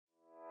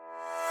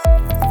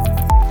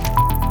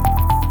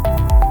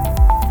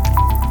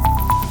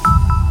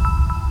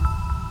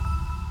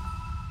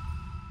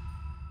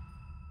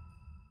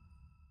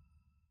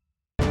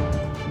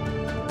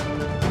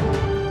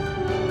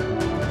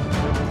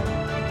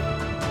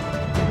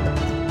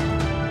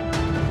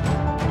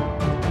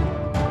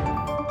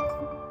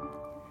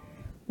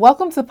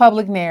Welcome to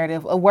Public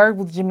Narrative, a word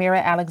with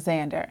Jamira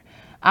Alexander.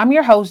 I'm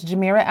your host,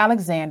 Jamira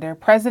Alexander,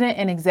 President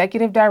and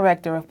Executive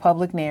Director of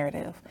Public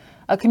Narrative,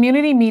 a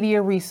community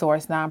media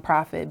resource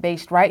nonprofit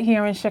based right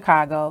here in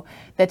Chicago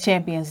that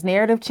champions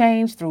narrative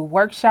change through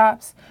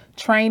workshops,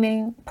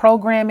 training,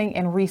 programming,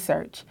 and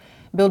research,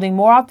 building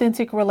more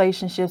authentic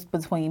relationships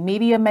between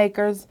media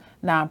makers,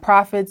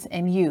 nonprofits,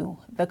 and you,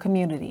 the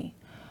community.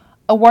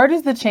 A Word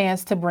is the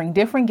chance to bring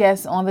different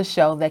guests on the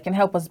show that can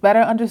help us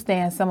better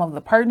understand some of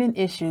the pertinent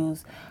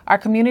issues our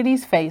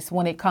communities face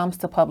when it comes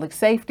to public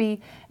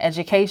safety,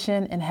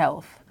 education, and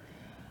health.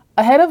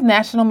 Ahead of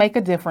National Make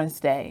a Difference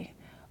Day,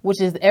 which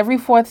is every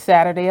fourth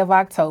Saturday of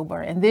October,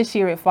 and this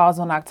year it falls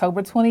on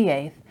October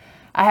 28th,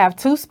 I have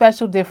two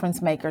special difference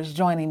makers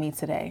joining me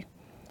today.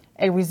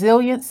 A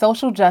resilient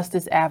social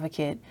justice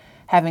advocate,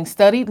 having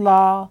studied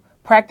law,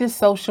 practiced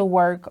social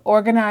work,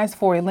 organized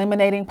for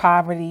eliminating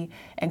poverty,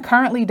 and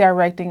currently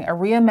directing a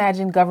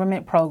reimagined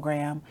government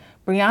program,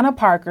 Brianna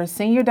Parker,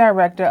 Senior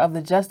Director of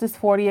the Justice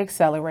 40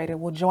 Accelerator,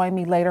 will join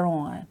me later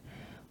on.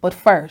 But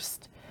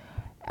first,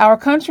 our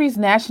country's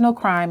national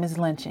crime is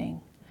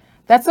lynching.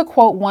 That's a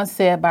quote once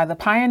said by the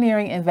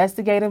pioneering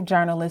investigative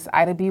journalist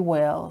Ida B.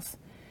 Wells.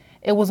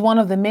 It was one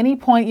of the many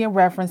poignant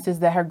references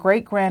that her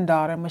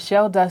great-granddaughter,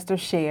 Michelle Duster,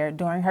 shared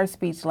during her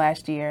speech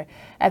last year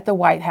at the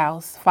White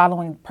House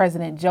following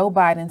President Joe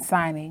Biden's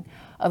signing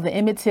of the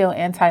Emmett Till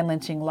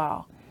anti-lynching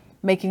law,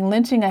 making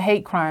lynching a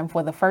hate crime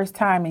for the first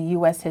time in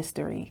U.S.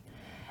 history.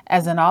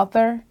 As an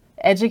author,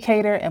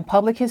 educator, and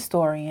public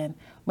historian,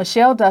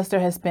 Michelle Duster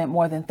has spent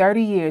more than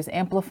 30 years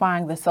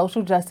amplifying the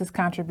social justice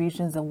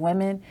contributions of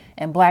women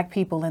and Black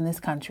people in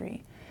this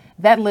country.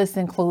 That list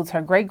includes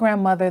her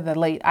great-grandmother, the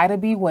late Ida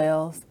B.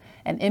 Wells,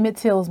 and Emmett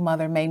Till's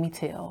mother, Mamie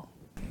Till.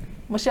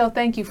 Michelle,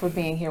 thank you for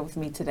being here with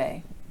me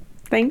today.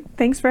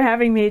 Thanks for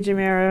having me,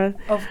 Jamira.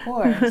 Of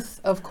course,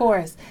 of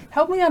course.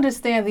 Help me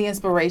understand the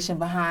inspiration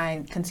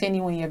behind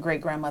continuing your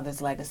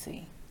great-grandmother's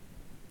legacy.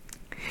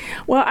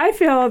 Well, I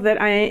feel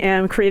that I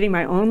am creating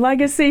my own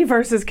legacy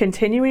versus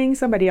continuing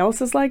somebody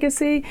else's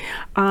legacy,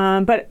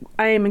 but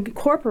I am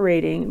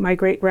incorporating my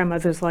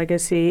great-grandmother's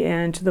legacy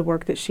and the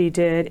work that she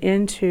did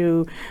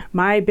into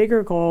my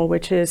bigger goal,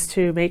 which is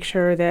to make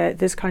sure that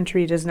this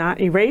country does not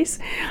erase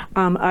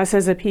us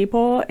as a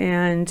people,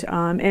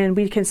 and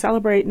we can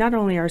celebrate not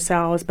only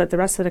ourselves, but the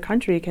rest of the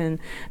country can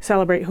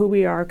celebrate who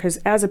we are, because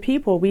as a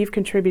people, we've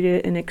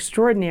contributed an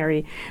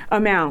extraordinary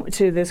amount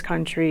to this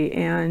country,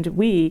 and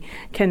we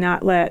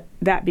cannot let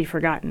that be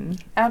forgotten.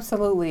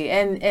 Absolutely.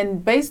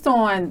 And based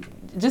on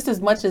just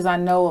as much as I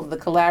know of the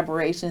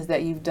collaborations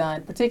that you've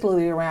done,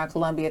 particularly around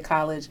Columbia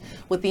College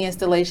with the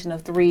installation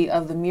of 3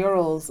 of the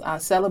murals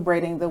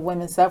celebrating the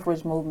women's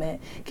suffrage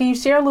movement, can you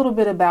share a little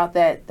bit about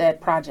that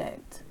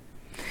project?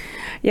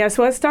 Yeah,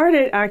 so it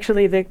started,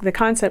 actually, the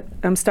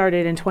concept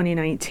started in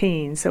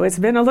 2019. So it's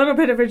been a little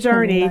bit of a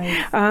journey.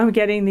 Nice.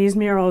 Getting these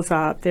murals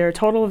up. There are a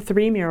total of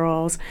 3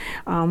 murals.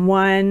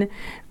 One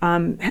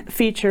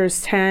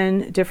features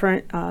 10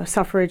 different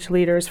suffrage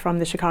leaders from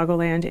the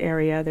Chicagoland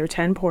area. There are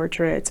 10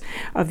 portraits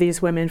of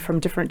these women from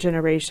different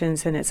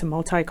generations, and it's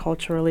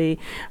multiculturally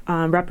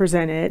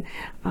represented.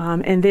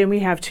 And then we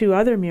have 2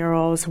 other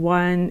murals.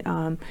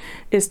 One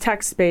is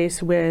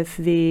text-based with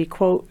the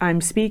quote,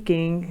 "I'm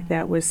speaking,"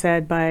 that was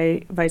said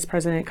by Vice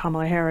President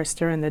Kamala Harris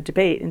during the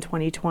debate in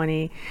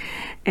 2020.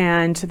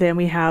 And then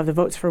we have the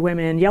Votes for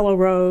Women Yellow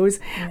Rose,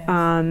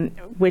 yes.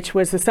 Which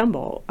was a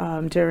symbol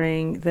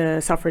during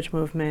the suffrage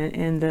movement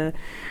in the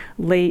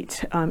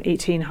late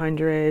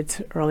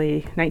 1800s,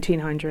 early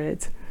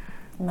 1900s.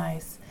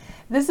 Nice.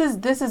 This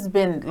has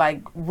been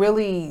like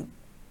really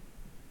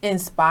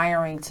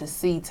inspiring to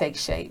see take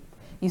shape.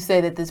 You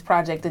say that this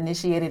project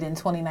initiated in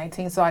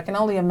 2019, so I can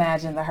only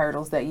imagine the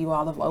hurdles that you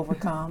all have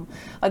overcome.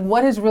 Like,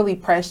 what has really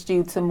pressed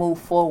you to move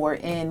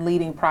forward in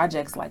leading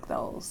projects like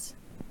those?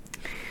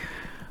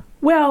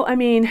 Well, I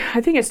mean,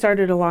 I think it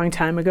started a long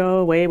time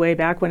ago, way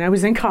back when I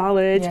was in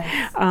college.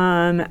 Yes.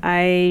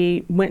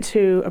 I went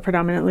to a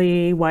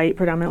predominantly white,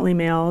 predominantly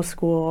male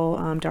school,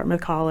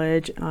 Dartmouth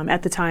College,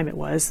 at the time it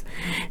was.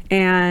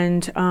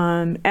 And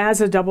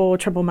as a double,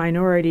 triple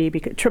minority,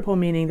 triple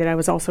meaning that I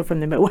was also from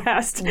the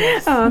Midwest,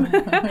 yes.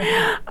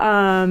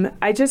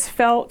 I just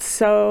felt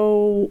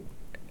so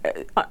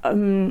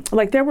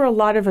like there were a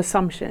lot of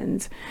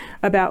assumptions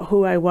about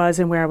who I was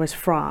and where I was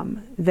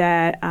from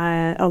that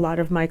a lot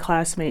of my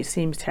classmates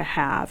seemed to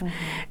have. Mm-hmm.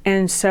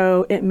 And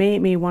so it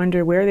made me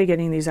wonder, where are they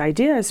getting these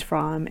ideas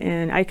from?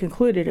 And I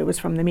concluded it was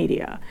from the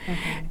media.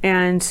 Mm-hmm.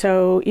 And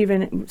so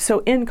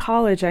in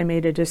college, I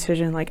made a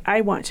decision, like,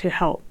 I want to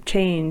help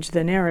change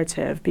the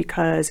narrative,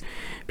 because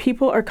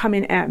people are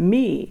coming at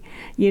me,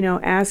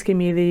 asking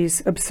me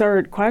these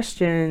absurd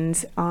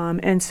questions.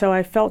 And so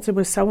I felt it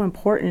was so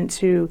important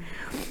to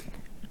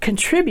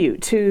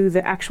contribute to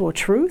the actual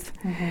truth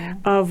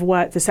mm-hmm. of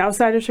what the South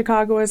Side of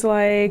Chicago is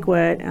like, mm-hmm.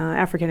 what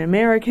African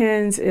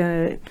Americans,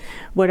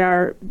 what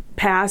our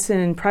past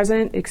and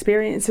present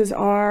experiences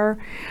are.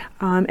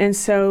 And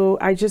so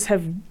I just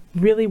have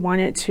really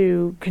wanted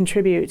to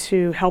contribute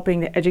to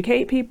helping to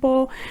educate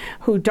people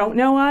who don't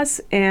know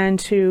us and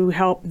to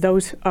help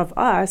those of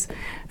us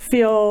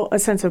feel a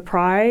sense of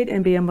pride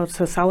and be able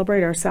to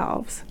celebrate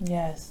ourselves.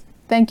 Yes.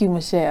 Thank you,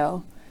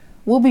 Michelle.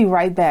 We'll be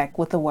right back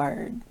with a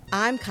word.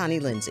 I'm Connie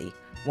Lindsay,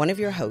 one of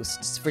your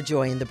hosts for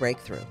Joy in the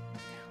Breakthrough.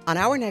 On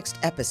our next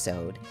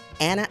episode,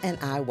 Anna and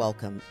I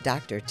welcome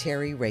Dr.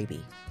 Terry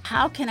Raby.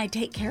 How can I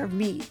take care of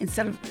me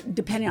instead of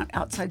depending on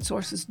outside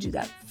sources to do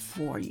that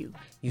for you?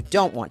 You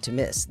don't want to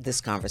miss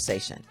this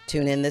conversation.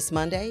 Tune in this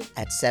Monday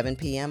at 7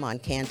 p.m. on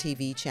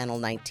CAN-TV Channel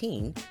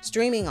 19,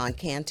 streaming on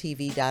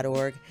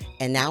cantv.org,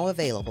 and now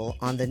available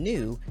on the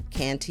new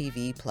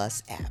CAN-TV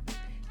Plus app.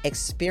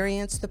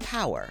 Experience the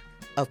power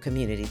of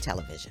community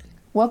television.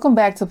 Welcome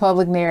back to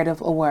Public Narrative,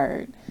 a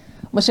Word.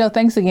 Michelle,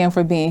 thanks again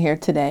for being here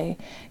today.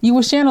 You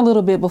were sharing a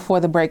little bit before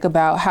the break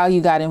about how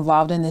you got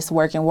involved in this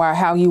work and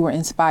how you were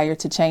inspired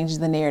to change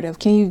the narrative.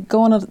 Can you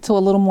go into a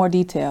little more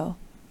detail?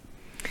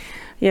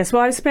 Yes,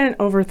 well, I've spent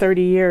over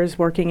 30 years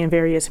working in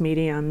various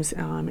mediums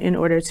in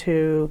order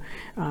to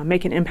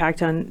make an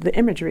impact on the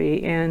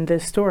imagery and the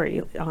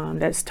story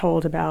that's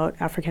told about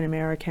African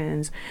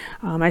Americans.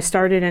 I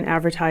started in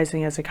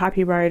advertising as a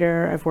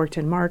copywriter. I've worked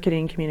in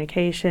marketing,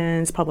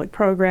 communications, public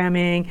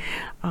programming,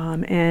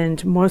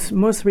 and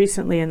most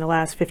recently in the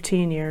last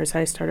 15 years,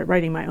 I started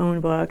writing my own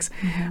books,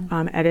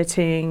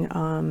 editing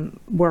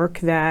work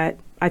that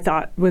I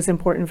thought was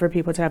important for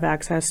people to have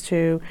access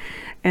to.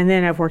 And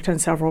then I've worked on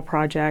several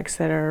projects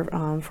that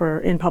are for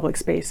in public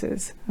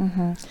spaces.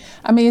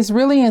 I mean, it's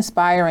really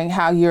inspiring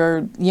how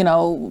you're,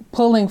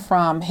 pulling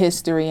from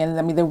history. And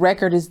I mean, the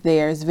record is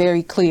there, it's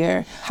very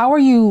clear. How are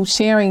you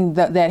sharing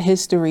that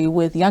history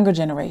with younger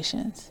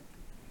generations?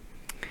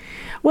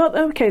 Well,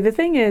 okay, the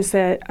thing is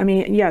that, I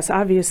mean, yes,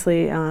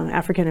 obviously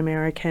African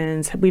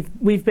Americans,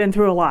 we've been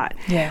through a lot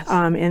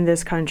in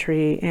this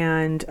country,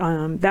 and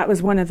that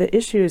was one of the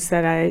issues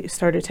that I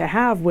started to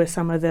have with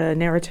some of the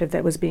narrative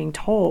that was being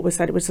told, was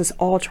that it was just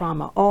all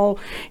trauma, all,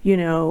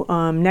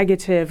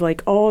 negative,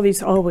 like all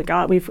these, oh my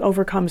God, we've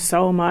overcome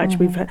so much,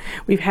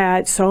 we've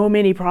had so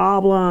many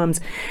problems,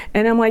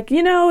 and I'm like,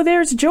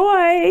 there's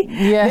joy,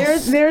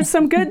 there's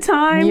some good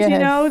times,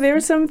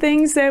 there's some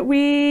things that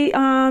we,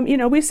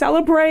 we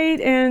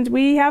celebrate and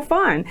we have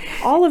fun.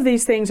 All of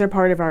these things are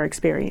part of our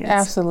experience.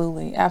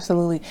 Absolutely,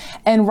 absolutely.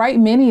 And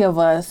many of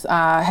us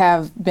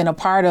have been a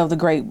part of the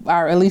great,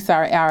 or at least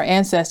our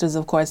ancestors,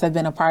 of course, have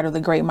been a part of the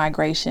Great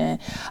Migration,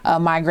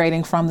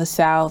 migrating from the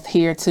South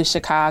here to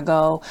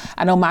Chicago.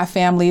 I know my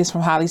family is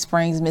from Holly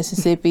Springs,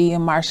 Mississippi,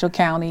 in Marshall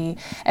County.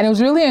 And it was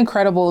really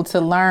incredible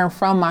to learn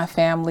from my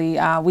family.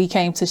 We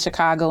came to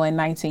Chicago in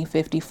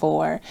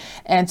 1954,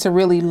 and to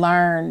really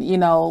learn,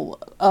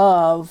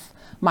 of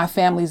my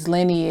family's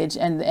lineage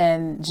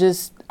and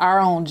just our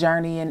own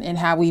journey and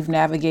how we've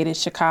navigated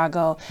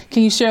Chicago.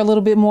 Can you share a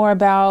little bit more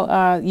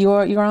about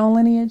your own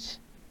lineage?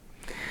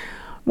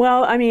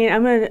 Well, I mean,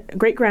 I'm a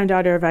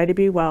great-granddaughter of Ida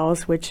B.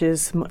 Wells, which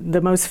is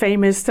the most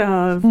famous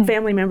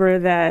family member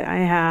that I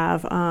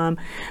have.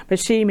 But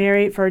she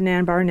married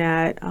Ferdinand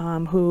Barnett,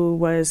 who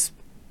was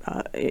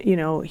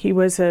he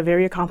was a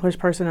very accomplished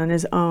person on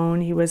his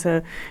own. He was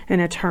an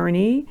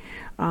attorney,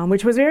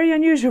 which was very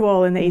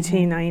unusual in the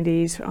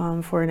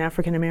 1890s for an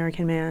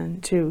African-American man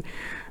to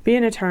be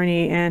an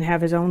attorney and have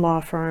his own law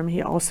firm.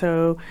 He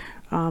also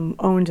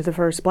owned the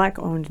first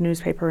Black-owned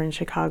newspaper in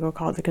Chicago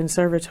called The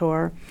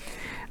Conservator.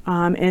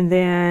 And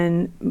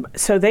then,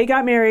 so they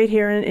got married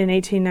here in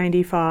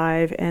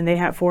 1895, and they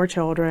had 4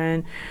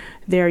 children.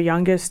 Their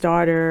youngest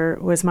daughter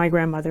was my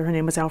grandmother. Her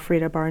name was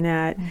Elfrida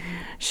Barnett.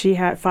 She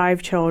had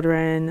 5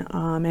 children,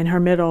 and her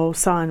middle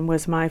son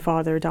was my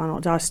father,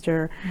 Donald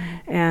Duster.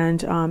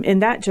 And in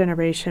that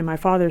generation, my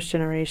father's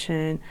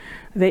generation,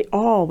 they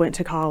all went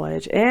to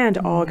college and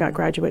all got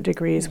graduate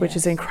degrees, which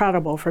is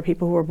incredible for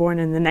people who were born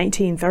in the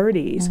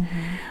 1930s.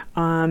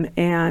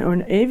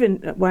 Or even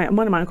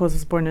one of my uncles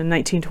was born in the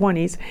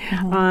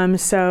 1920s.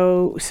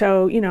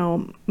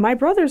 So my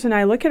brothers and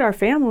I look at our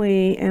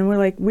family and we're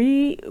like,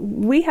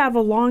 we have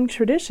a long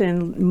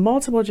tradition,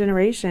 multiple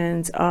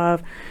generations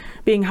of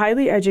being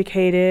highly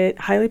educated,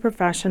 highly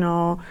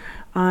professional,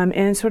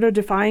 and sort of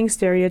defying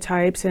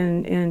stereotypes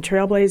and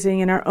trailblazing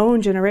in our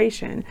own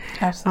generation.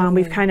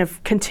 Absolutely. We've kind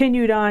of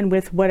continued on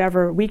with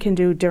whatever we can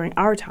do during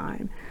our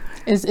time.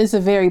 It's a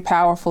very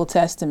powerful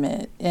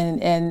testament,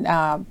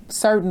 and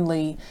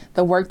certainly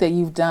the work that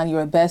you've done.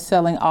 You're a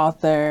best-selling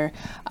author,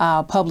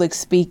 public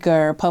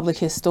speaker, public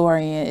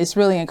historian. It's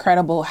really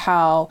incredible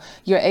how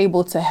you're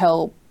able to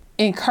help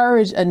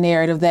encourage a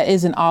narrative that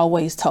isn't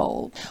always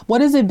told.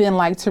 What has it been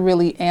like to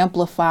really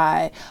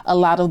amplify a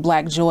lot of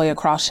Black joy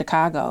across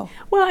Chicago?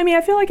 Well, I mean,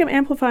 I feel like I'm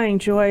amplifying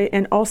joy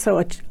and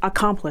also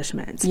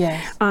accomplishments.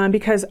 Yes.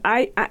 Because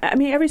I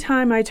mean, every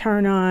time I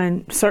turn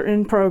on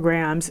certain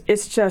programs,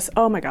 it's just,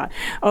 oh my God,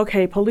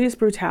 okay, police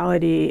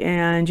brutality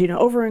and,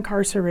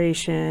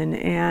 over-incarceration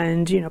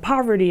and,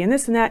 poverty and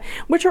this and that,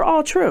 which are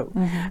all true.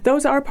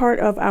 Those are part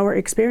of our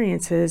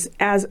experiences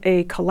as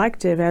a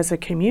collective, as a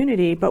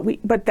community,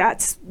 but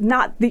that's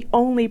not the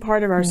only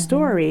part of our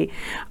story.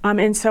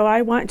 And so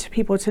I want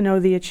people to know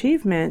the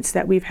achievements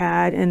that we've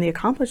had and the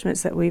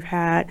accomplishments that we've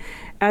had,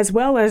 as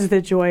well as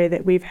the joy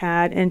that we've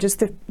had, and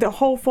just the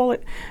whole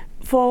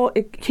full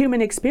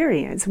human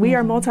experience. We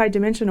are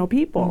multidimensional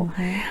people.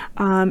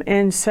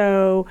 And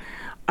so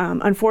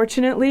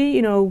unfortunately,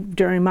 you know,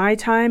 during my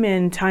time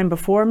and time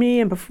before me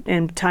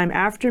and time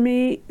after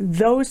me,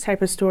 those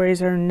type of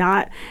stories are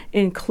not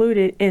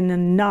included in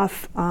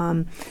enough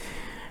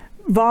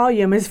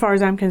volume, as far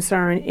as I'm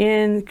concerned,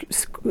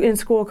 in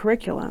school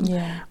curriculum.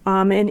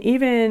 And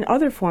even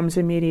other forms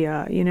of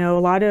media. You know,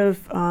 a lot of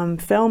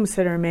films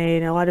that are made,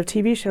 and a lot of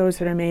TV shows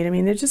that are made, I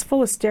mean, they're just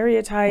full of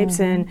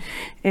stereotypes and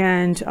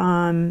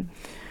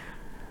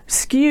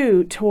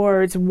skew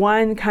towards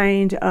one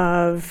kind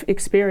of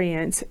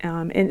experience,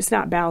 and it's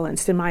not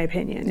balanced, in my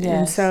opinion.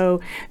 And so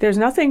there's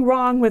nothing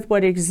wrong with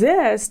what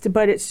exists,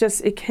 but it's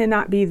just, it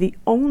cannot be the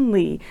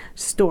only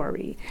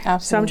story.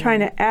 So I'm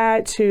trying to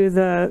add to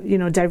the, you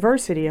know,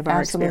 diversity of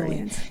our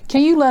experience.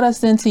 Can you let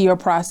us into your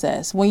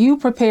process? When you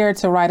prepare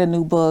to write a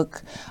new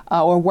book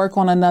or work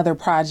on another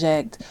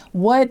project,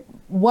 what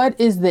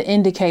is the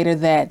indicator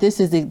that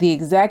this is the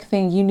exact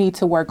thing you need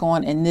to work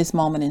on in this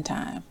moment in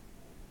time?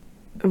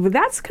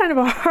 That's kind of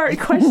a hard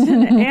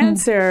question to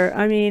answer.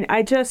 I mean,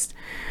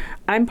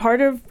 I'm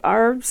part of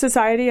our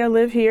society. I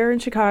live here in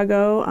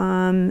Chicago.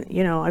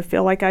 You know, I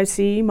feel like I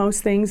see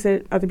most things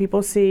that other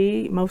people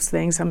see. Most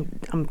things, I'm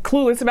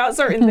clueless about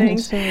certain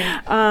things.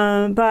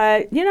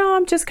 But you know,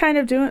 I'm just kind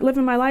of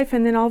living my life,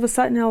 and then all of a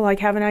sudden I'll like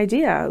have an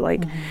idea.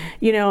 Like,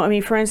 you know, I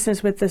mean, for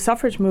instance, with the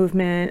suffrage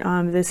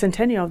movement, the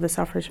centennial of the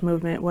suffrage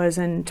movement was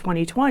in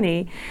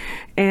 2020,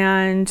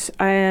 and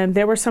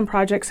there were some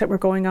projects that were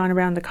going on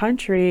around the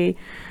country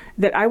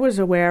that I was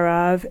aware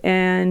of,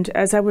 and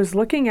as I was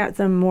looking at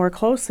them more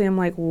closely, I'm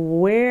like,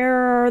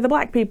 where are the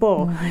Black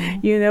people?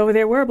 You know,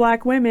 there were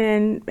Black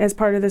women as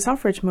part of the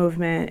suffrage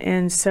movement,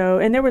 and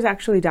there was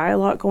actually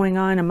dialogue going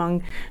on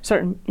among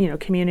certain, you know,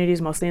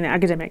 communities, mostly in the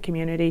academic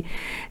community,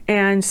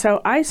 and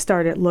so I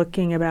started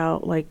looking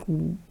about like,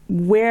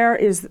 where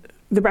is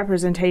the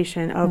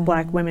representation of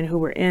Black women who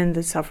were in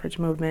the suffrage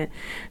movement.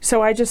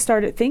 So I just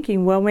started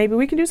thinking, well, maybe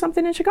we can do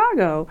something in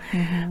Chicago,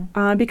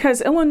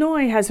 because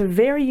Illinois has a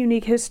very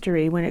unique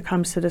history when it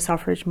comes to the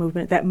suffrage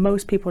movement that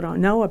most people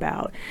don't know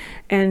about.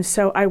 And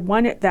so I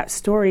wanted that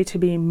story to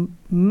be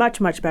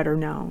much, much better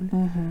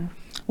known.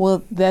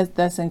 Well,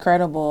 that's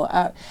incredible.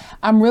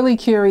 I'm really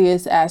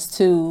curious as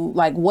to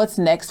like, what's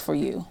next for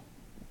you?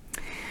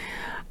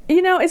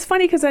 You know, it's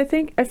funny because I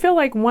feel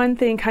like one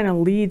thing kind of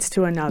leads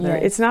to another.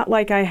 It's not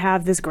like I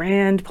have this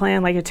grand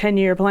plan, like a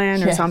 10-year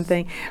plan or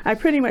something. I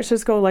pretty much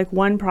just go like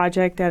one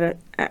project at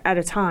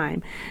a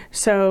time.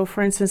 So,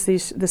 for instance,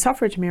 the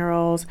suffrage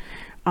murals,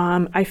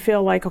 I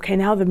feel like, okay,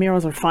 now the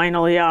murals are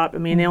finally up. I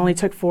mean, it only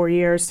took 4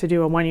 years to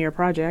do a 1-year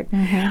project.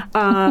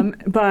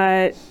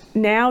 But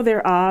now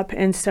they're up,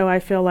 and so I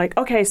feel like,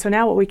 okay, so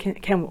now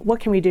what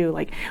can we do?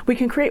 Like, we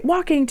can create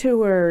walking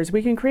tours,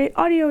 we can create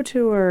audio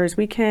tours,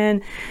 we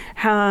can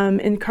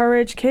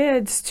encourage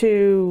kids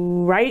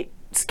to write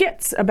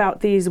skits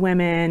about these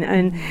women.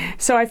 And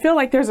so I feel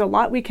like there's a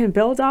lot we can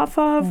build off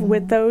of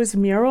with those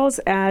murals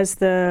as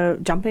the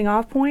jumping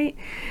off point.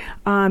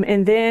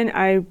 And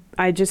then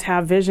I just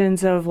have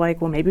visions of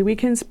like, well, maybe we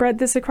can spread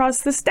this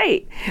across the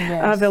state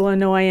of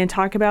Illinois and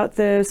talk about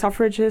the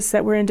suffragists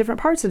that were in different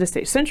parts of the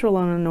state, central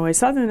Illinois,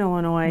 southern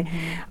Illinois,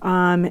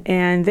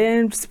 and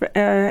then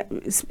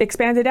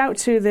expand it out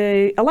to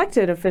the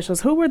elected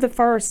officials. Who were the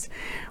first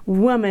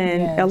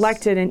women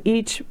elected in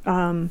each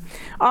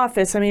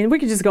office? I mean, we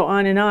could just go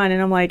on, and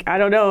I'm like, I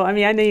don't know. I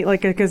mean, I need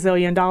like $1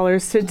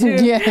 gazillion to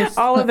do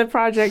all of the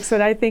projects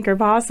that I think are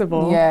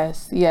possible.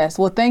 Yes.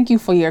 Well, thank you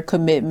for your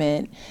commitment.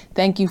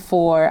 Thank you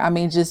for,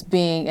 just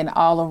being an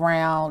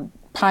all-around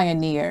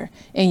pioneer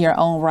in your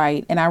own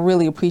right. And I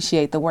really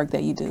appreciate the work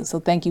that you do. So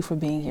thank you for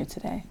being here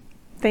today.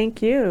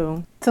 Thank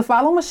you. To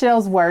follow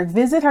Michelle's work,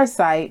 visit her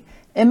site,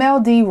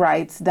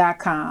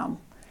 mldrights.com.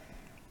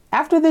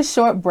 After this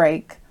short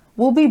break,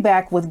 we'll be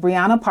back with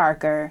Brianna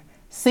Parker,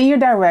 Senior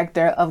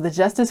Director of the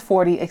Justice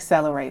 40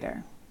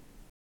 Accelerator.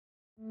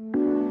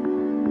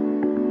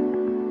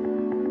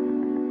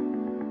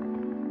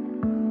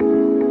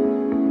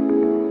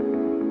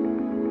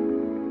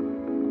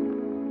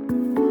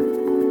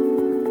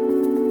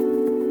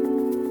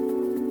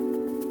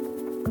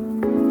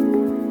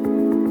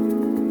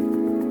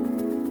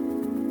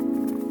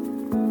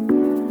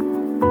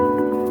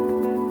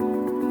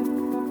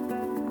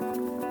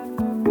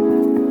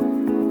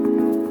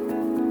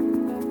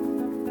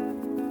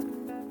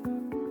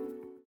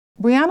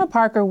 Brianna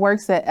Parker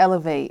works at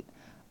Elevate,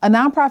 a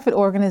nonprofit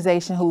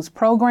organization whose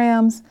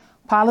programs,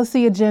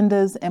 policy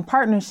agendas, and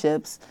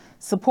partnerships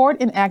support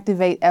and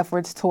activate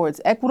efforts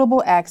towards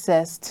equitable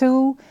access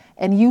to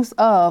and use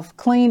of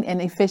clean and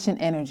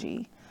efficient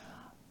energy.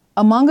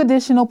 Among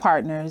additional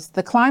partners,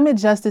 the Climate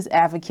Justice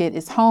Advocate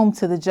is home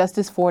to the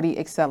Justice 40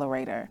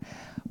 Accelerator.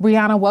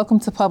 Brianna, welcome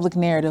to Public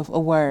Narrative, a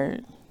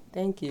word.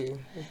 Thank you.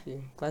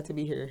 Glad to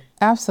be here.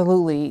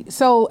 Absolutely.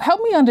 So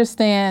help me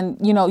understand,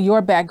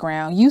 your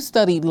background. You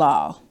studied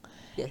law.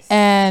 Yes.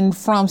 And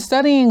from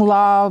studying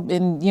law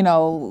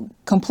and,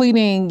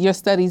 completing your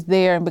studies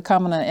there and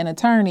becoming an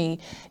attorney,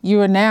 you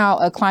are now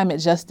a climate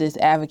justice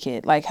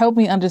advocate. Like, help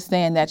me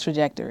understand that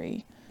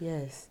trajectory.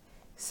 Yes.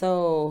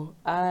 So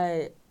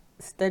I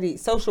studied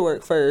social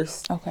work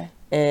first. Okay.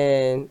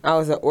 And I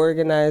was an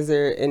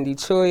organizer in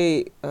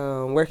Detroit,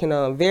 working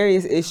on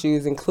various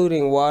issues,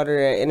 including water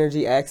and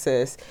energy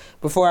access,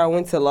 before I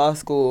went to law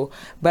school.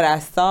 But I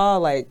saw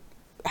like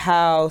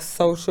how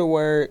social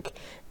work,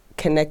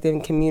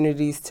 connecting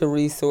communities to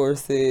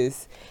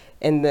resources,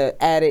 and the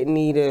added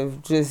need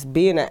of just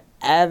being an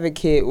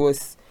advocate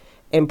was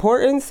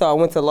important. So I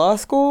went to law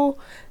school.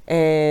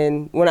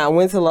 And when I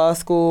went to law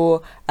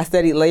school, I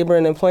studied labor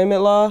and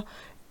employment law.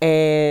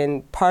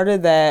 And part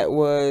of that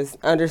was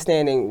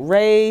understanding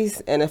race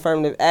and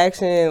affirmative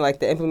action, like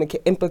the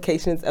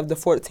implications of the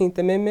 14th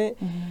Amendment,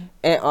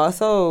 and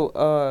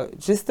also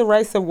just the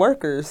rights of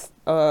workers.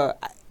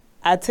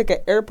 I took an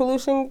air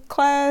pollution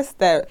class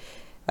that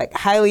like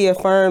highly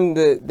affirmed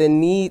the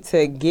need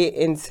to get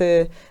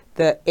into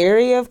the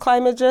area of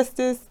climate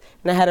justice,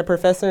 and I had a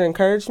professor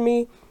encourage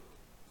me.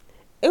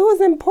 It was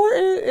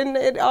important, and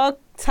it all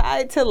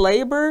tied to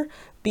labor,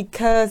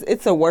 because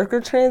it's a worker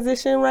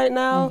transition right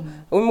now.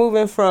 We're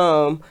moving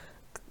from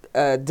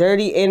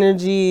dirty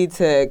energy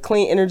to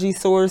clean energy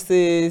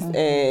sources,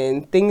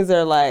 and things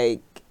are like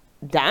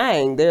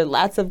dying. There are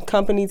lots of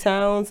company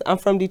towns. I'm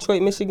from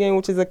Detroit, Michigan,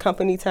 which is a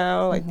company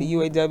town. Like the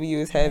UAW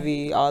is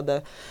heavy, all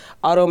the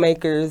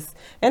automakers,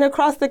 and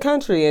across the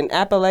country. In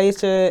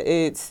Appalachia,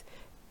 it's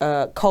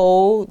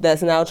coal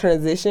that's now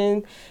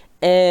transitioned,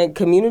 and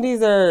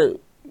communities are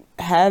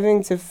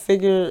having to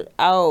figure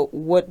out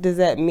what does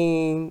that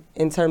mean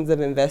in terms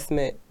of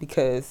investment,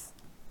 because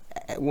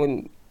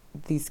when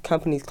these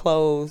companies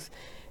close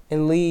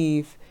and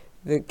leave,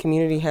 the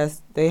community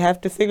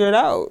have to figure it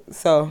out.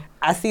 So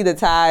I see the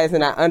ties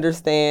and I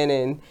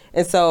understand,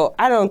 and so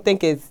I don't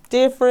think it's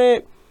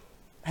different.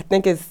 I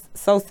think it's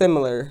so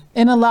similar.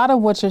 In a lot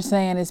of what you're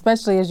saying,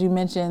 especially as you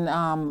mentioned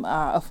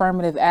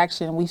affirmative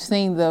action, we've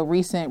seen the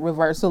recent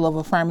reversal of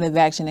affirmative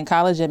action in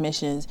college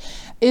admissions.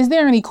 Is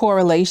there any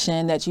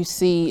correlation that you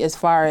see as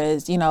far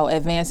as,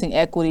 advancing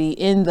equity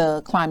in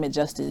the climate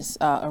justice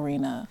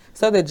arena?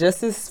 So the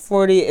Justice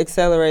 40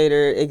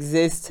 Accelerator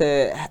exists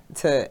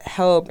to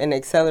help and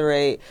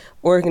accelerate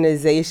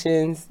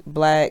organizations,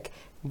 Black,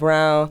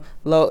 brown,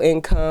 low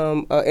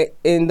income,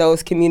 in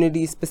those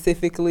communities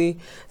specifically.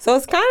 So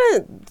it's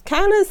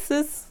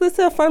it's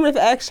an affirmative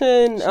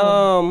action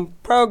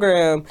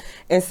program.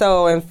 And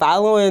so in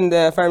following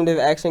the affirmative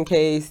action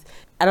case,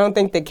 I don't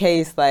think the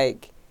case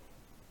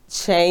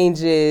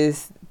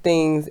changes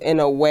things in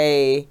a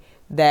way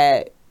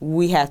that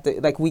we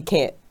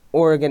can't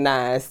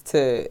organize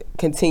to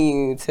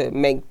continue to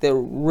make the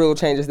real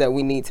changes that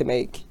we need to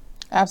make.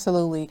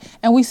 Absolutely.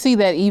 And we see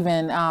that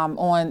even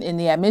in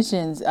the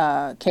admissions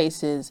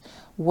cases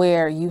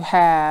where you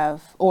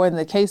have, or in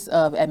the case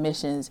of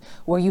admissions,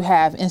 where you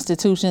have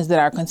institutions that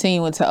are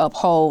continuing to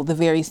uphold the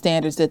very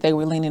standards that they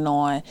were leaning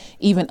on,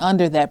 even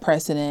under that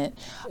precedent.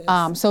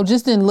 Yes. So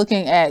just in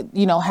looking at,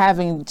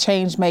 having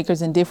change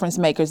makers and difference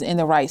makers in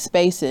the right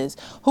spaces,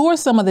 who are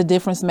some of the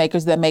difference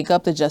makers that make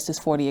up the Justice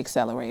 40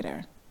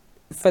 Accelerator?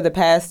 For the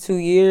past 2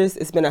 years,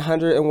 it's been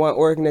 101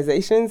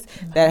 organizations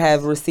that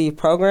have received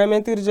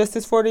programming through the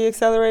Justice 40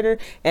 Accelerator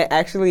and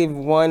actually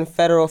won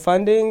federal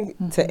funding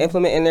to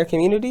implement in their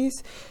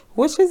communities,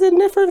 which is a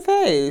different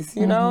phase.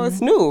 It's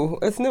new.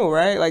 It's new,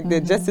 right? Like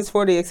the Justice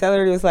 40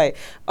 Accelerator was like,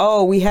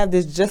 oh, we have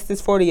this Justice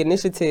 40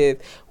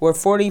 initiative where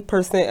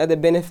 40% of the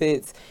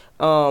benefits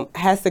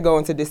has to go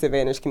into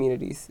disadvantaged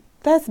communities.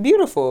 That's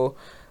beautiful.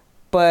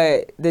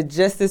 But the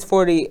Justice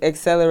 40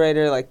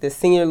 Accelerator, like the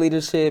senior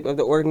leadership of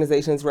the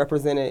organizations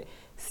represented,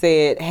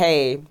 said,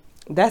 hey,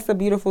 that's a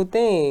beautiful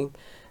thing.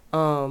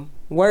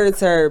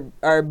 Words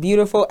are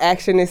beautiful,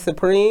 action is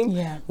supreme.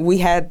 Yeah. We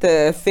had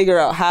to figure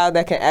out how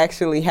that can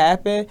actually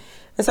happen.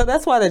 And so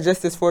that's why the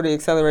Justice 40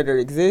 Accelerator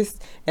exists.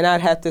 And I'd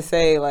have to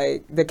say,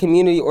 the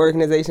community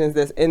organizations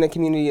that's in the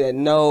community that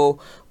know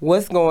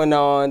what's going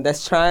on,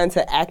 that's trying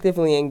to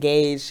actively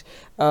engage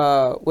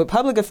with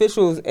public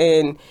officials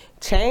and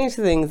change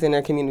things in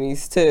their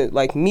communities to,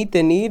 meet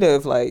the need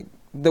of,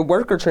 the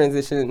worker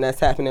transition that's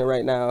happening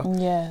right now.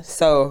 Yes.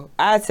 So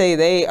I'd say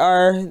they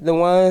are the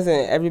ones,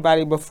 and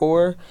everybody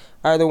before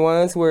are the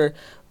ones. We're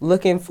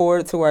looking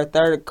forward to our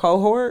third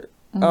cohort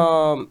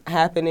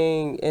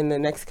happening in the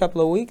next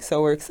couple of weeks.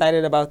 So we're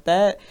excited about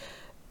that.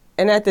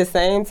 And at the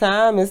same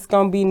time, it's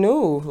going to be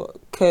new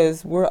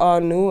because we're all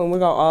new and we're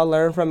going to all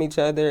learn from each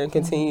other and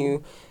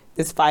continue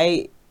this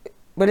fight.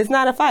 But it's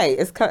not a fight.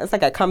 It's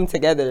like a come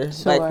together.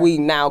 Sure. Like we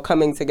now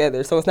coming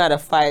together. So it's not a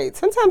fight.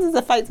 Sometimes it's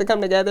a fight to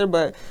come together,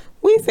 but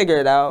we figure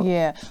it out.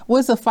 Yeah. Well,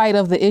 it's a fight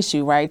of the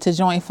issue, right? To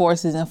join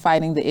forces in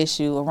fighting the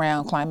issue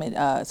around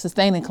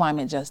sustaining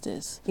climate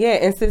justice. Yeah,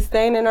 and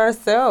sustaining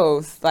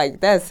ourselves.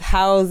 That's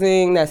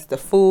housing, that's the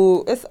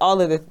food. It's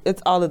all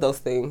of those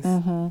things.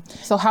 Mm-hmm.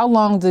 So how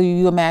long do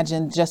you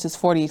imagine Justice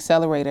 40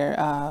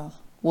 Accelerator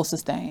will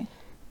sustain?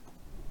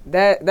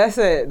 That's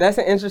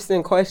an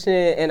interesting question,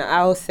 and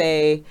I'll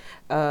say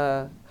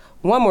one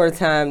more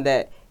time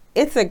that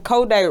it's a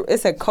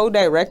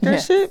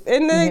co-directorship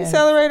in the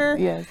accelerator.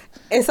 Yes.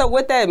 And so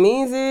what that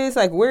means is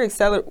like we're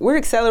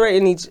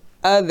accelerating each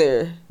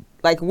other.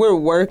 Like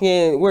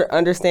we're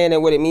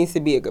understanding what it means to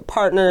be a good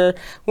partner.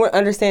 We're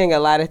understanding a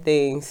lot of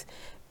things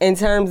in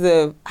terms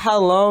of how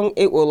long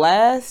it will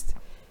last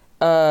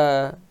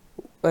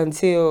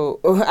until,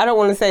 I don't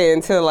want to say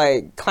until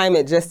like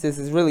climate justice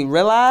is really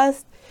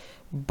realized,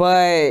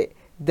 but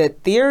the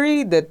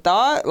theory, the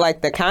thought,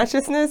 like the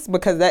consciousness,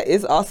 because that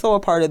is also a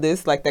part of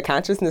this, like the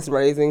consciousness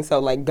raising. So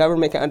like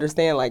government can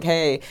understand like,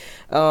 hey,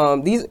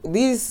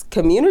 these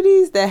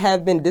communities that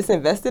have been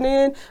disinvested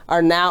in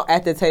are now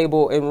at the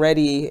table and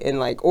ready and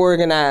like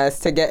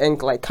organized to get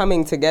and like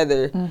coming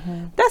together.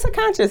 Mm-hmm. That's a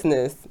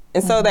consciousness.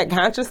 And so that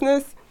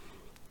consciousness,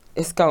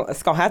 it's gonna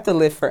have to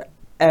live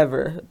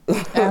forever.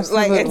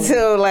 Like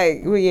until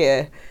like, well,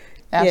 yeah.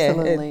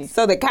 Absolutely. Yeah.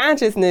 So the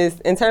consciousness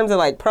in terms of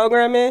like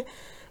programming,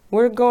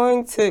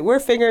 we're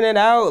figuring it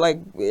out. Like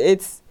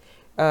it's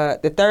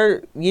the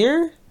third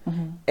year.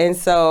 Mm-hmm. And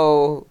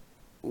so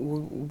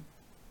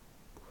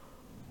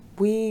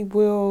we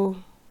will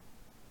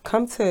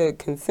come to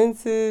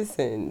consensus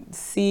and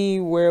see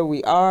where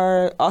we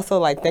are. Also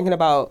like thinking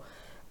about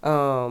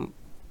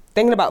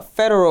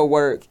federal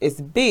work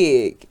is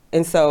big.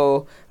 And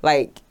so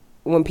like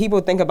when people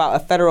think about a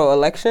federal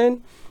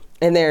election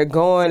and they're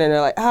going and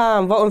they're like,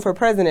 I'm voting for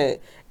president,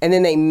 and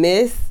then they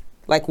miss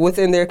like what's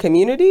in their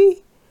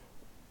community.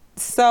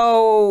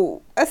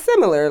 So a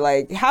similar,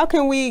 like how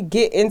can we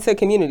get into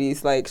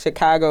communities like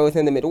Chicago is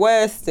in the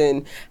Midwest,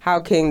 and how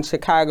can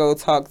Chicago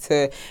talk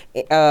to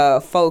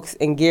folks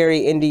in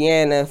Gary,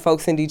 Indiana,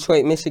 folks in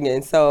Detroit,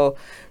 Michigan? So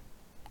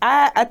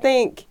I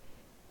think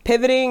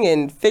pivoting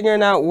and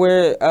figuring out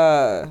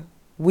where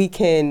we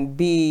can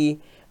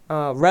be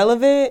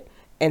relevant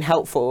and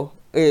helpful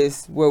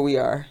is where we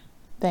are.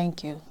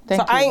 Thank you.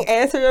 I ain't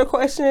answer your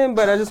question,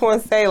 but I just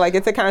want to say like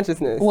it's a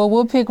consciousness. Well,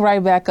 we'll pick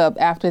right back up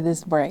after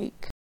this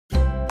break.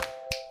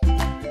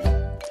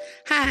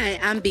 Hi,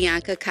 I'm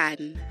Bianca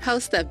Cotton,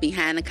 host of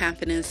Behind the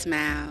Confident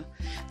Smile.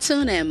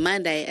 Tune in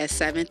Monday at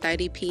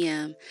 7:30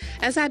 p.m.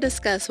 as I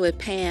discuss with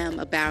Pam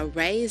about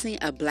raising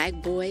a black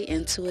boy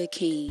into a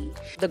king.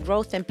 The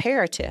growth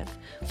imperative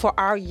for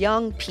our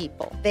young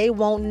people. They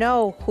won't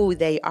know who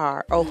they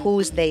are or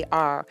whose they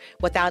are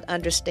without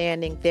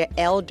understanding their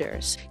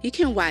elders. You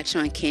can watch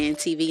on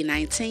CAN-TV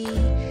 19,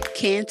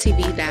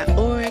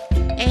 cantv.org,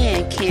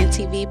 and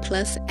CAN-TV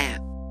Plus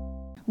app.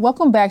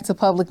 Welcome back to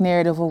Public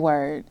Narrative, a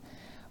Word.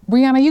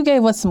 Brianna, you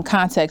gave us some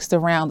context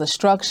around the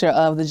structure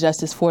of the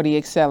Justice 40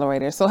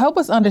 Accelerator. So help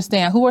us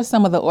understand who are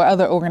some of the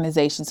other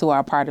organizations who are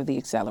a part of the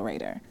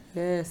Accelerator.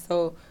 Yeah,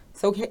 so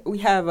we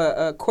have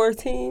a core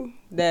team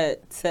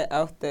that set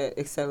out the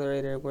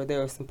Accelerator, where there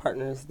were some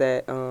partners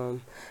that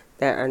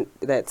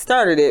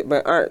started it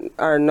but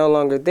are no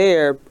longer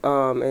there,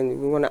 and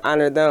we want to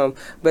honor them.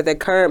 But the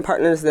current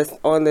partners that's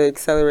on the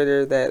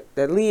Accelerator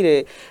that lead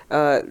it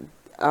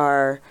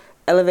are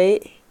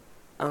Elevate,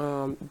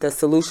 the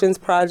Solutions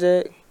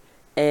Project,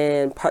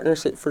 and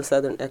Partnership for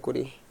Southern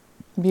Equity.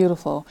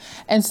 Beautiful.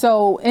 And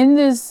so in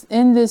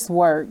this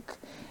work,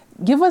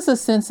 give us a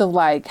sense of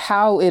like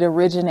how it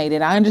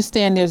originated. I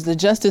understand there's the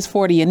Justice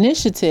 40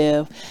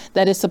 initiative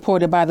that is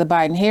supported by the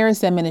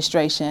Biden-Harris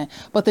administration,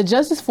 but the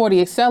Justice 40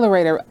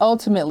 Accelerator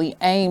ultimately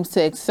aims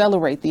to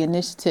accelerate the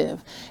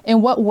initiative.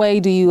 In what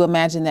way do you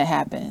imagine that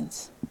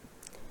happens?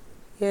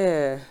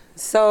 Yeah.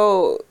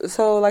 So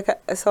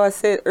I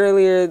said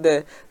earlier,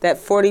 that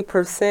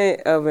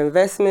 40% of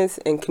investments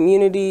in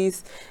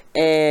communities,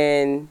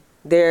 and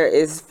there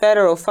is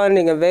federal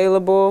funding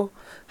available.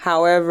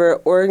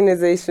 However,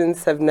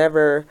 organizations have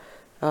never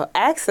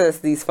accessed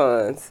these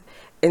funds,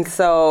 and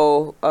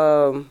so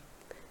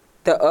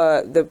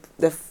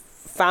the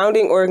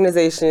founding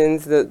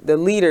organizations, the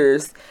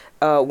leaders,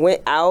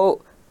 went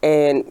out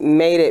and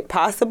made it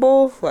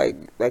possible,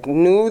 like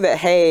knew that,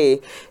 hey,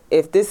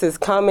 if this is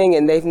coming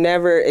and they've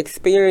never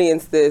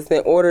experienced this,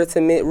 in order to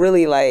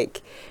really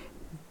like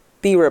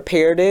be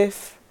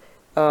reparative,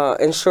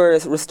 ensure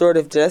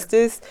restorative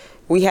justice,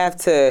 we have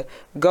to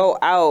go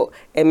out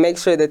and make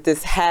sure that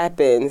this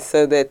happens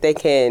so that they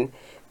can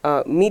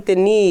meet the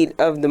need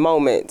of the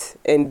moment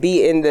and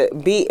be in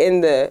the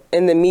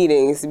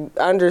meetings,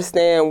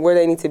 understand where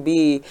they need to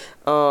be.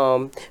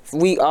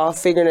 We all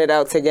figuring it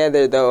out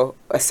together, though,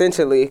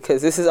 essentially,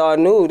 because this is all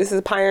new. This is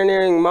a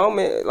pioneering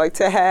moment, like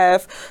to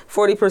have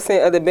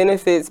 40% of the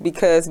benefits,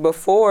 because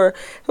before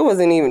it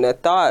wasn't even a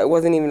thought, it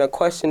wasn't even a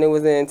question. It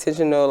was an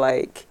intentional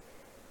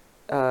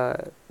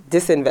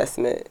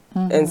disinvestment,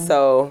 and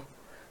so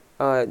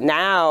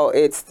now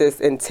it's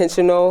this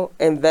intentional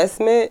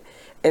investment,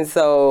 and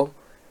so.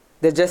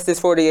 The Justice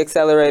 40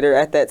 Accelerator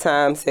at that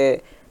time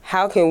said,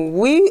 how can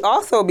we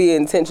also be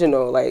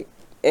intentional,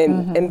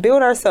 and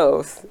build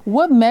ourselves?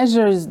 What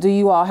measures do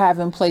you all have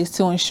in place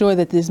to ensure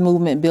that this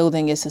movement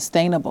building is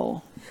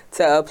sustainable?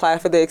 To apply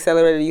for the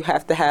Accelerator, you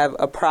have to have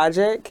a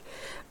project.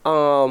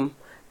 And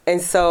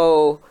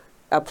so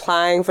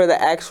applying for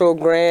the actual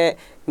grant,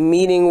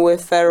 meeting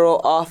with federal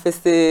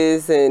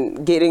offices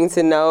and getting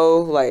to know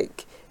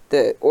like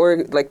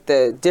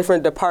the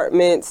different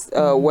departments,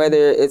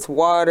 whether it's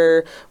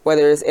water,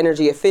 whether it's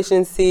energy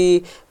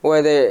efficiency,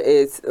 whether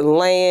it's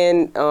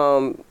land.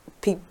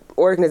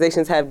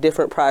 Organizations have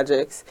different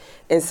projects,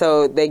 and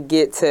so they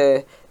get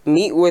to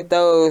meet with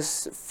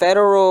those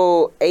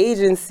federal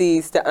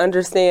agencies to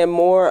understand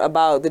more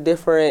about the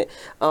different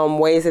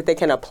ways that they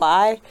can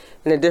apply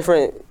and the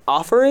different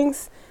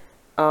offerings.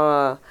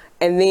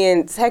 And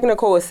then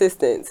technical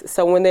assistance.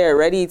 So when they're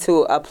ready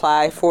to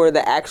apply for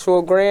the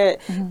actual grant,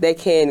 they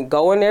can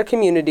go in their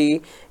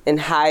community and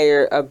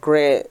hire a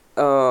grant,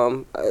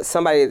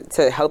 somebody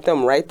to help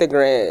them write the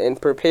grant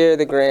and prepare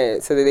the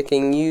grant so that they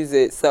can use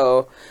it.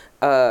 So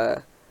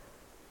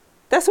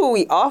that's what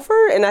we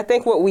offer. And I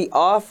think what we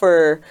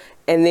offer,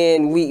 and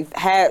then we've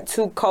had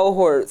 2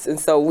 cohorts, and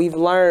so we've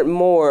learned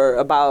more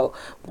about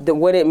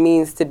what it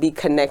means to be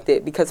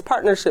connected, because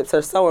partnerships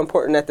are so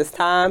important at this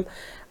time.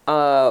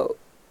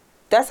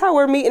 That's how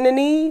we're meeting the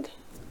need.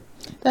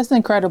 That's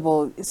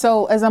incredible.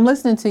 So as I'm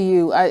listening to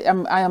you,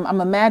 I'm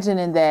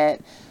imagining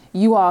that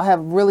you all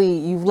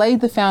you've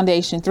laid the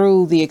foundation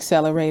through the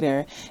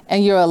accelerator,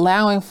 and you're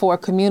allowing for a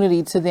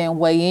community to then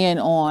weigh in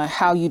on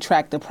how you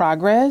track the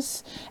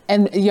progress.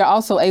 And you're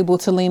also able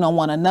to lean on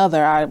one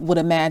another, I would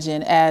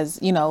imagine, as,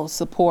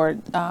 support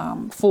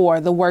for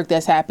the work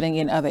that's happening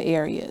in other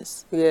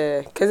areas.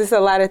 Yeah, because it's a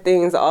lot of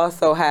things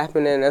also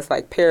happening that's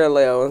like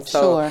parallel. And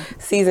so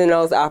seizing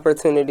those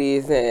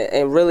opportunities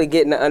and really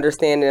getting the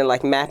understanding and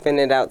like mapping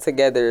it out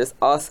together is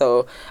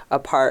also a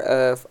part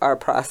of our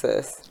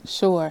process.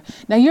 Sure.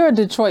 Now you're a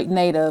Detroit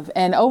native,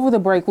 and over the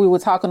break we were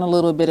talking a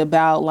little bit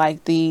about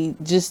like the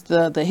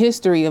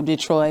history of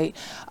Detroit,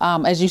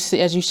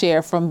 as you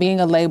share, from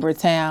being a labor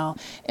town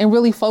and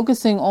really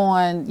focusing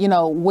on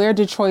where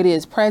Detroit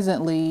is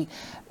presently.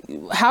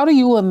 How do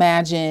you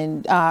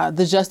imagine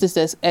the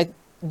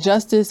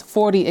Justice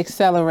 40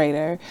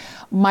 Accelerator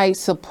might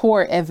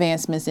support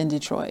advancements in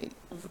Detroit?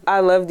 I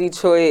love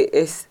Detroit.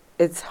 It's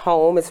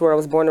home. It's where I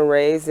was born and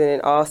raised,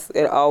 and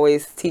it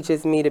always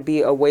teaches me to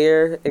be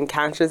aware and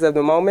conscious of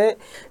the moment.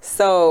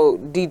 So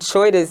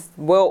Detroit is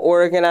well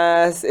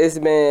organized. It's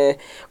been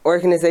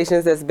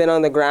organizations that's been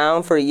on the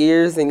ground for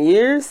years and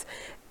years,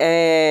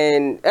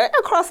 and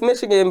across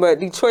Michigan, but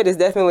Detroit is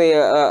definitely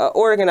a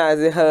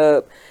organizing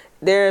hub.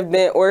 There have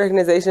been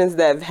organizations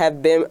that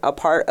have been a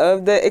part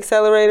of the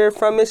accelerator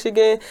from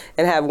Michigan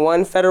and have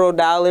won federal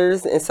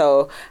dollars, and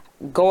so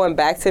going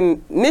back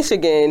to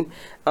Michigan,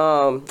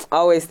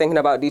 always thinking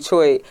about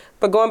Detroit,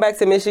 but going back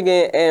to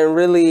Michigan and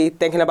really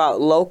thinking about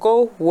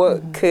local,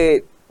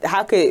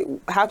 how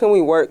can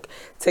we work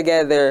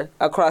together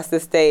across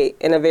the state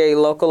in a very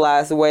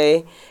localized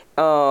way?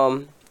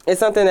 It's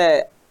something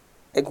that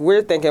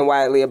we're thinking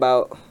widely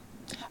about.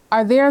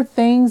 Are there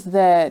things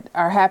that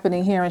are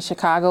happening here in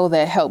Chicago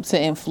that help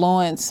to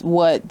influence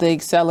what the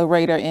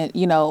accelerator,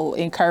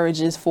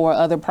 encourages for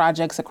other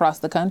projects across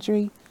the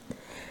country?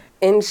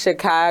 In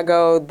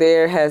Chicago,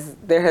 there has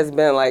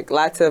been like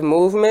lots of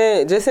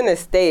movement just in the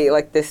state,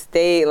 like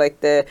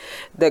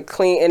the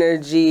Clean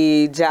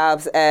Energy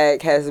Jobs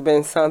Act has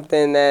been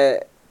something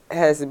that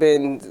has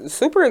been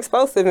super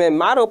explosive and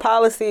model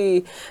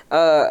policy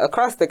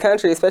across the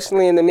country,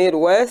 especially in the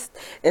Midwest.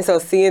 And so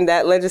seeing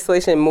that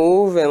legislation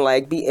move and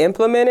like be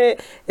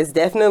implemented is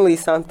definitely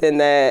something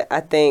that I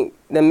think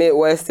the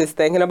Midwest is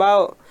thinking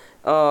about.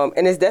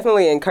 And it's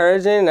definitely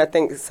encouraging. I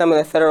think some of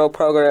the federal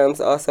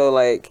programs also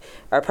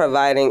are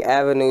providing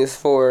avenues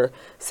for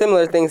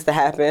similar things to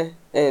happen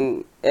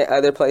in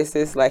other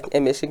places, like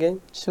in Michigan.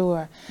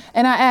 Sure.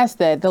 And I asked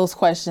those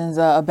questions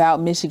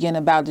about Michigan,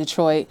 about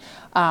Detroit,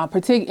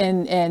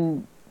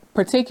 and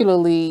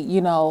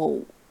particularly,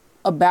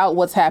 about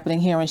what's happening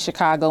here in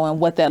Chicago and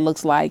what that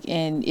looks like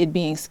and it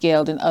being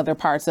scaled in other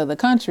parts of the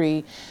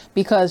country,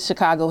 because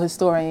Chicago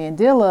historian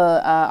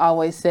Dilla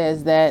always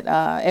says that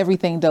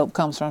everything dope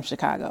comes from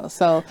Chicago.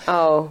 So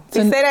we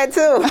say that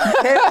too.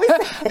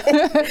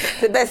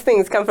 The best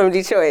things come from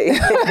Detroit.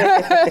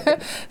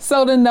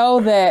 So to know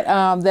that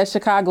that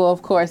Chicago,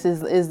 of course,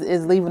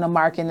 is leaving a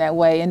mark in that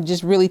way, and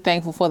just really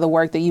thankful for the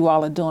work that you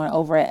all are doing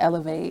over at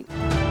Elevate.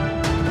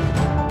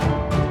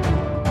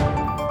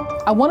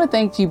 I want to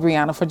thank you,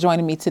 Brianna, for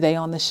joining me today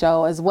on the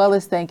show, as well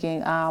as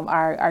thanking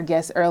our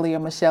guest earlier,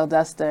 Michelle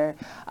Duster.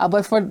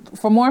 But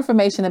for more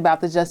information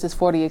about the Justice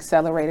 40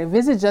 Accelerator,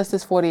 visit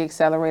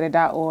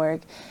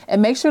justice40accelerator.org,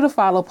 and make sure to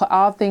follow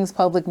all things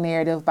Public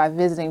Narrative by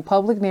visiting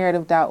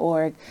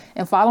publicnarrative.org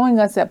and following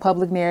us at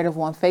Public Narrative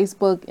on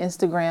Facebook,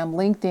 Instagram,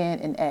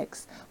 LinkedIn, and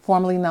X,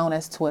 formerly known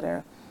as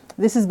Twitter.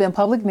 This has been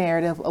Public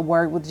Narrative, A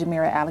Word with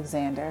Jamira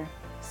Alexander.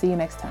 See you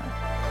next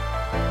time.